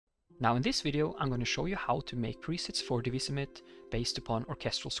Now in this video I'm going to show you how to make presets for Divisimate based upon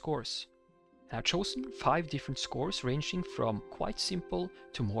orchestral scores. And I've chosen 5 different scores ranging from quite simple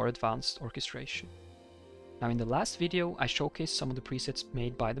to more advanced orchestration. Now in the last video I showcased some of the presets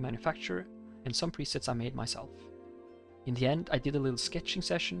made by the manufacturer and some presets I made myself. In the end I did a little sketching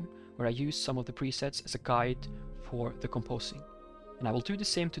session where I used some of the presets as a guide for the composing. And I will do the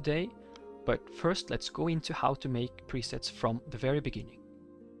same today, but first let's go into how to make presets from the very beginning.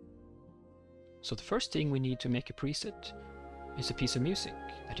 So the first thing we need to make a preset is a piece of music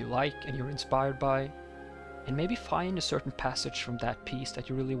that you like and you're inspired by, and maybe find a certain passage from that piece that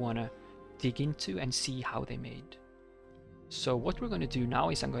you really want to dig into and see how they made. So what we're going to do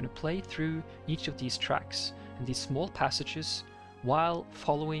now is I'm going to play through each of these tracks and these small passages while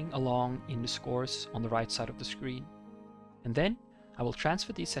following along in the scores on the right side of the screen. And then I will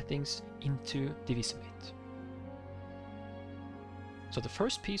transfer these settings into Divisimate. So the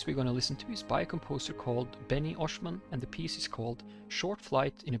first piece we're going to listen to is by a composer called Oschmann, and the piece is called Short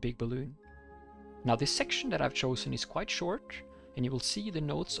Flight in a Big Balloon. Now this section that I've chosen is quite short, and you will see the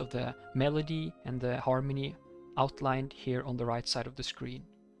notes of the melody and the harmony outlined here on the right side of the screen.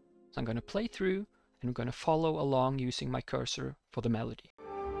 So I'm going to play through and I'm going to follow along using my cursor for the melody.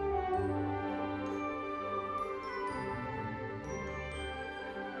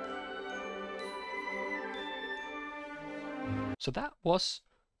 So that was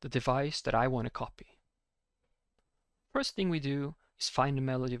the device that I want to copy. First thing we do is find the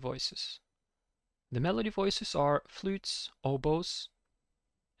melody voices. The melody voices are flutes, oboes,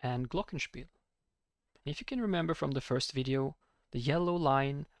 and glockenspiel. And if you can remember from the first video, the yellow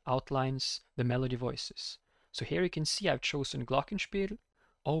line outlines the melody voices. So here you can see I've chosen glockenspiel,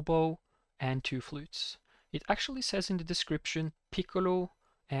 oboe, and 2 flutes. It actually says in the description piccolo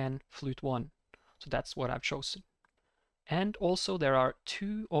and flute 1. So that's what I've chosen. And also there are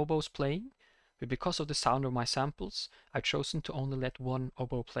 2 oboes playing, but because of the sound of my samples, I've chosen to only let 1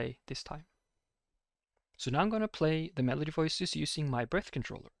 oboe play this time. So now I'm going to play the melody voices using my breath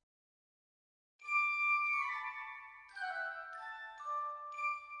controller.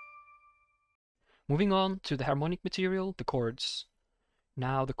 Moving on to the harmonic material, the chords.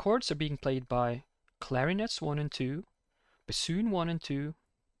 Now the chords are being played by clarinets 1 and 2, bassoon 1 and 2,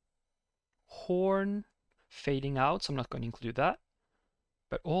 horn fading out, so I'm not going to include that.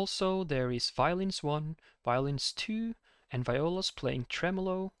 But also there is violins 1, violins 2, and violas playing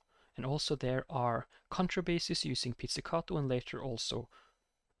tremolo, and also there are contrabasses using pizzicato and later also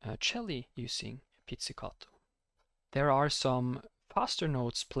celli using pizzicato. There are some faster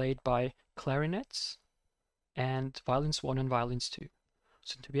notes played by clarinets and violins 1 and violins 2.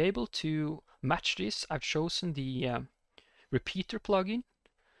 So to be able to match this, I've chosen the repeater plugin,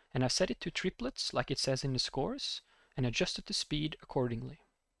 and I've set it to triplets like it says in the scores and adjusted the speed accordingly.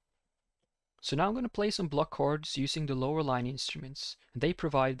 So now I'm going to play some block chords using the lower line instruments, and they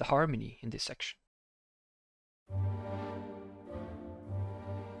provide the harmony in this section.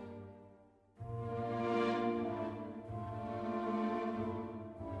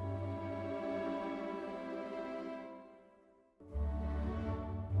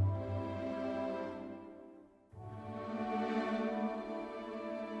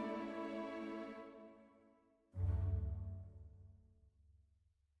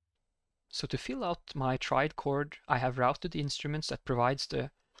 So to fill out my triad chord, I have routed the instruments that provides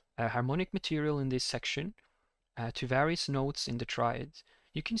the harmonic material in this section to various notes in the triad.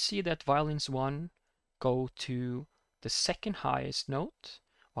 You can see that violins 1 go to the second highest note,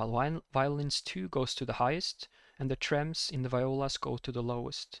 while violins 2 goes to the highest, and the trems in the violas go to the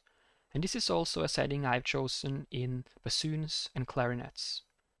lowest. And this is also a setting I've chosen in bassoons and clarinets.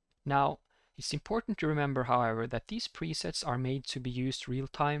 Now, it's important to remember, however, that these presets are made to be used real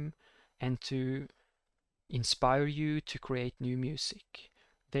time and to inspire you to create new music.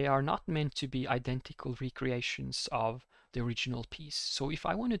 They are not meant to be identical recreations of the original piece. So if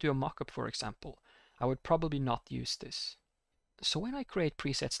I want to do a mock-up, for example, I would probably not use this. So when I create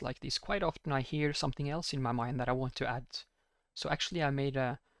presets like this, quite often I hear something else in my mind that I want to add. So actually I made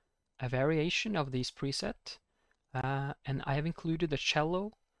a variation of this preset, and I have included a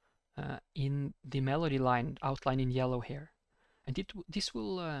cello in the melody line outlined in yellow here. And this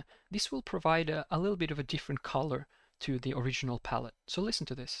will provide a little bit of a different color to the original palette. So listen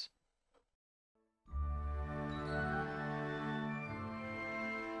to this.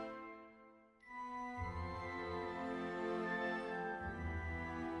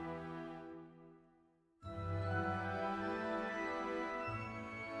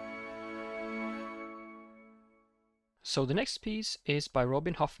 So the next piece is by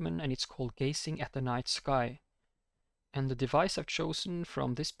Hoffmann and it's called Gazing at the Night Sky. And the device I've chosen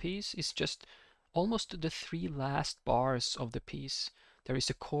from this piece is just almost the three last bars of the piece. There is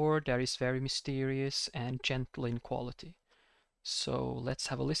a chord that is very mysterious and gentle in quality. So let's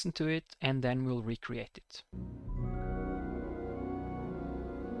have a listen to it and then we'll recreate it.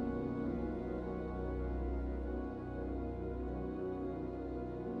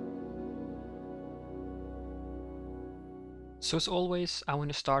 So as always, I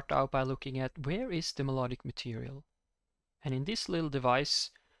want to start out by looking at where is the melodic material. And in this little device,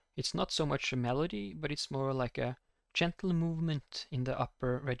 it's not so much a melody, but it's more like a gentle movement in the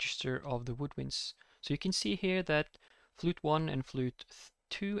upper register of the woodwinds. So you can see here that flute 1 and flute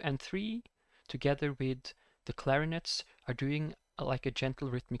 2 and 3, together with the clarinets, are doing like a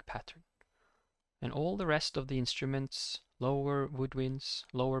gentle rhythmic pattern. And all the rest of the instruments, lower woodwinds,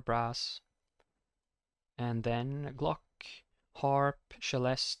 lower brass, and then Glock, harp,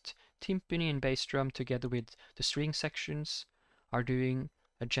 celeste, timpani and bass drum together with the string sections are doing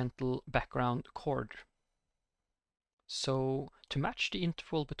a gentle background chord. So to match the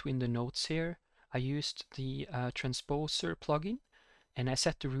interval between the notes here, I used the transposer plugin and I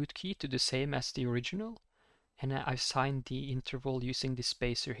set the root key to the same as the original, and I assigned the interval using this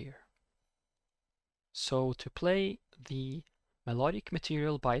spacer here. So to play the melodic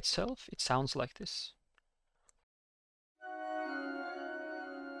material by itself, it sounds like this.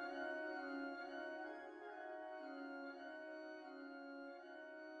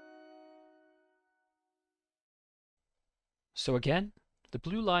 So again, the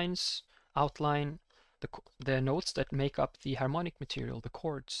blue lines outline the notes that make up the harmonic material, the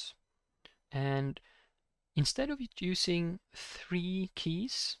chords. And instead of using 3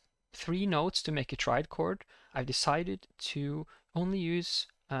 keys, 3 notes to make a triad chord, I've decided to only use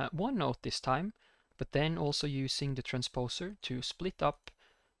 1 note this time, but then also using the transposer to split up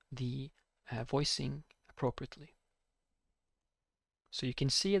the voicing appropriately. So you can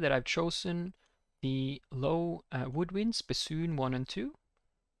see that I've chosen the low woodwinds, bassoon 1 and 2,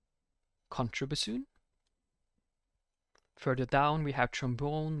 contrabassoon. Further down we have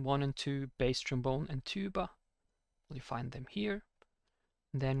trombone 1 and 2, bass trombone and tuba. You find them here.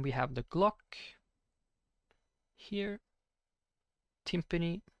 And then we have the Glock here,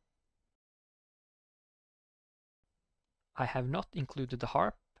 timpani. I have not included the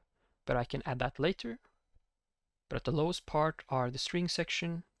harp, but I can add that later. But at the lowest part are the string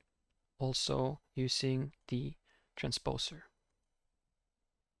section, also using the transposer.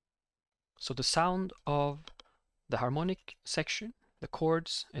 So the sound of the harmonic section, the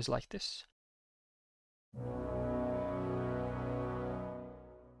chords, is like this.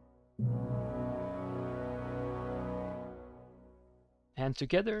 And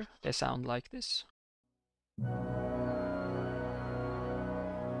together they sound like this.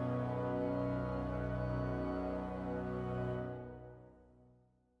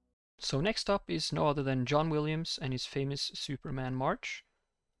 So next up is no other than John Williams and his famous Superman March.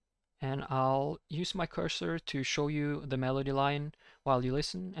 And I'll use my cursor to show you the melody line while you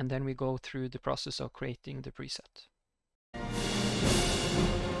listen, and then we go through the process of creating the preset.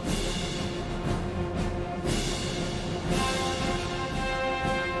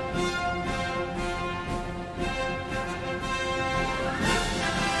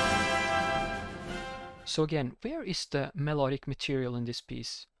 So again, where is the melodic material in this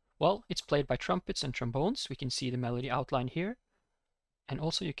piece? Well, it's played by trumpets and trombones. We can see the melody outline here. And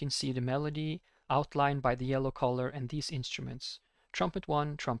also you can see the melody outlined by the yellow color and these instruments. Trumpet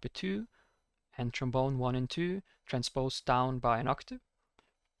 1, trumpet 2, and trombone 1 and 2, transposed down by an octave.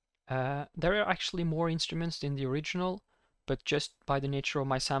 There are actually more instruments than the original, but just by the nature of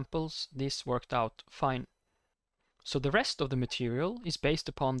my samples, this worked out fine. So the rest of the material is based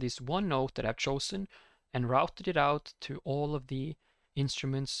upon this one note that I've chosen and routed it out to all of the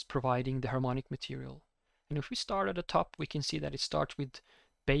instruments providing the harmonic material. And if we start at the top, we can see that it starts with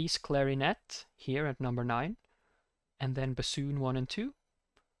bass clarinet here at number 9, and then bassoon 1 and 2.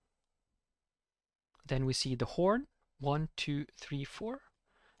 Then we see the horn 1, 2, 3, 4.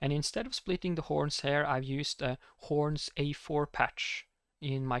 And instead of splitting the horns here, I've used a horns A4 patch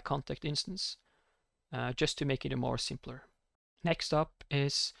in my contact instance, just to make it a more simpler. Next up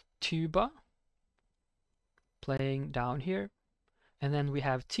is tuba, playing down here. And then we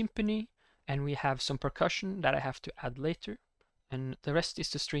have timpani, and we have some percussion that I have to add later. And the rest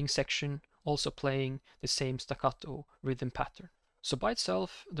is the string section, also playing the same staccato rhythm pattern. So by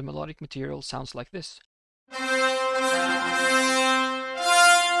itself, the melodic material sounds like this.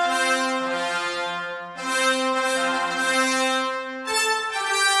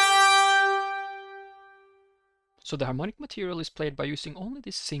 So the harmonic material is played by using only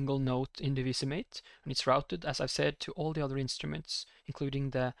this single note in Divisimate, and it's routed, as I've said, to all the other instruments,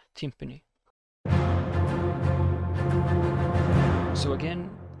 including the timpani. So again,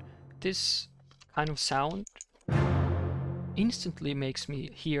 this kind of sound instantly makes me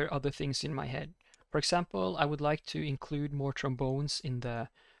hear other things in my head. For example, I would like to include more trombones in the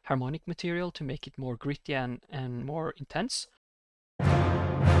harmonic material to make it more gritty and more intense.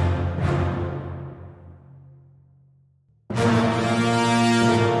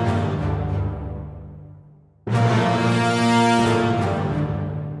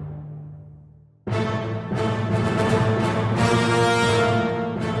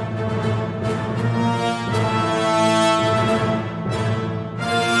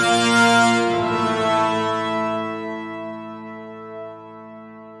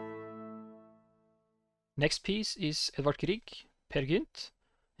 Next piece is Edvard Grieg, Per Gynt,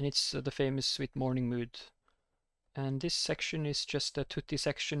 and it's the famous Sweet Morning Mood. And this section is just a tutti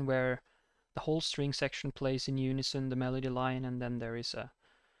section where the whole string section plays in unison the melody line, and then there is a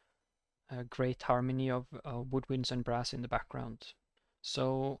great harmony of woodwinds and brass in the background.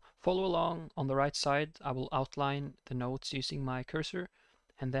 So follow along. On the right side I will outline the notes using my cursor,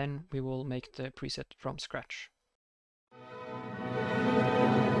 and then we will make the preset from scratch.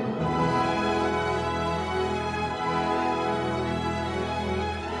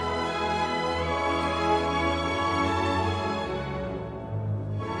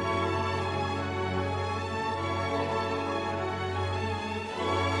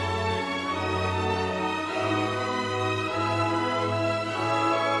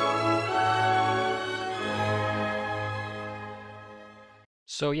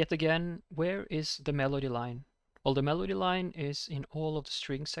 So yet again, where is the melody line? Well, the melody line is in all of the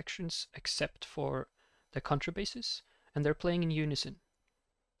string sections except for the contrabasses, and they're playing in unison.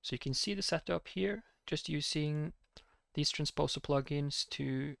 So you can see the setup here, just using these transposer plugins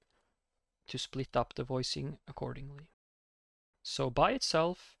to split up the voicing accordingly. So by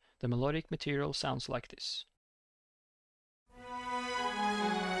itself, the melodic material sounds like this.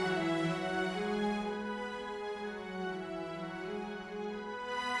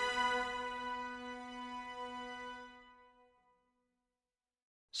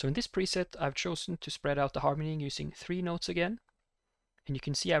 So in this preset, I've chosen to spread out the harmony using 3 notes again. And you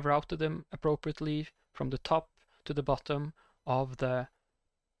can see I've routed them appropriately from the top to the bottom of the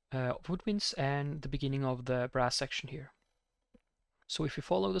woodwinds and the beginning of the brass section here. So if we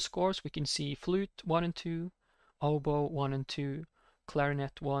follow the scores, we can see flute 1 and 2, oboe 1 and 2,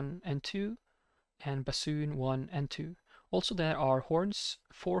 clarinet 1 and 2, and bassoon 1 and 2. Also there are horns,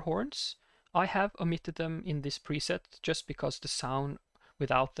 4 horns. I have omitted them in this preset just because the sound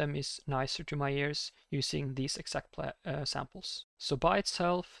without them is nicer to my ears using these exact samples. So by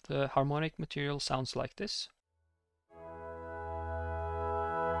itself, the harmonic material sounds like this.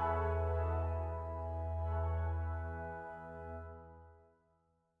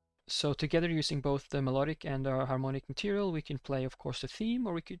 So together, using both the melodic and our harmonic material, we can play, of course, the theme,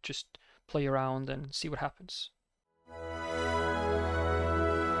 or we could just play around and see what happens.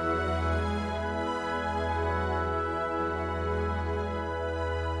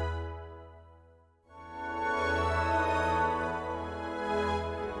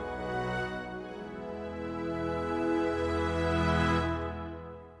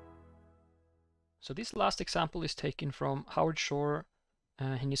 So this last example is taken from Howard Shore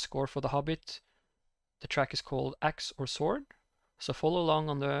in his score for The Hobbit. The track is called Axe or Sword. So follow along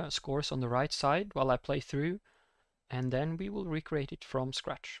on the scores on the right side while I play through, and then we will recreate it from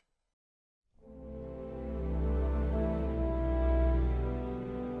scratch.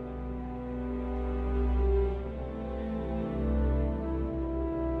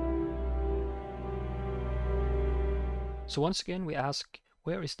 So once again we ask,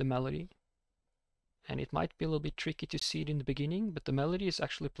 where is the melody? And it might be a little bit tricky to see it in the beginning, but the melody is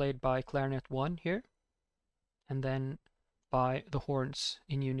actually played by clarinet 1 here, and then by the horns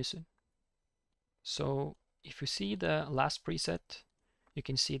in unison. So if you see the last preset, you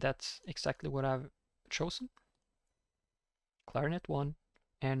can see that's exactly what I've chosen. Clarinet 1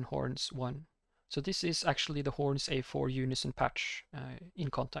 and horns 1. So this is actually the horns A4 unison patch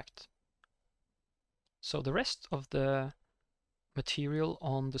in Contact. So the rest of the material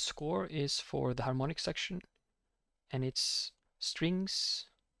on the score is for the harmonic section, and it's strings,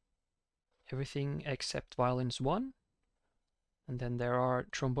 everything except violins 1, and then there are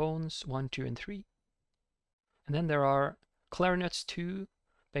trombones 1, 2, and 3, and then there are clarinets 2,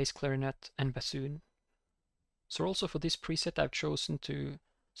 bass clarinet, and bassoon. So also for this preset I've chosen to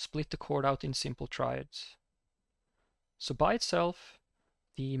split the chord out in simple triads. So by itself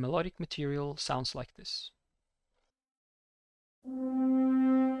the melodic material sounds like this.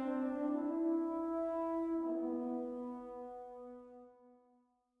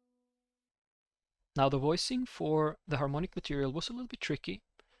 Now the voicing for the harmonic material was a little bit tricky.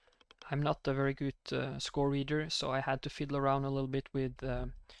 I'm not a very good score reader, so I had to fiddle around a little bit with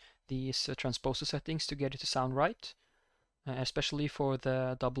these transposer settings to get it to sound right, especially for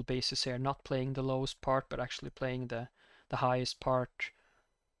the double basses here, not playing the lowest part, but actually playing the highest part,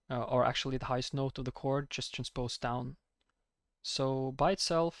 or actually the highest note of the chord, just transposed down. So by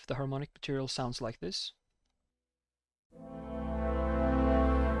itself, the harmonic material sounds like this.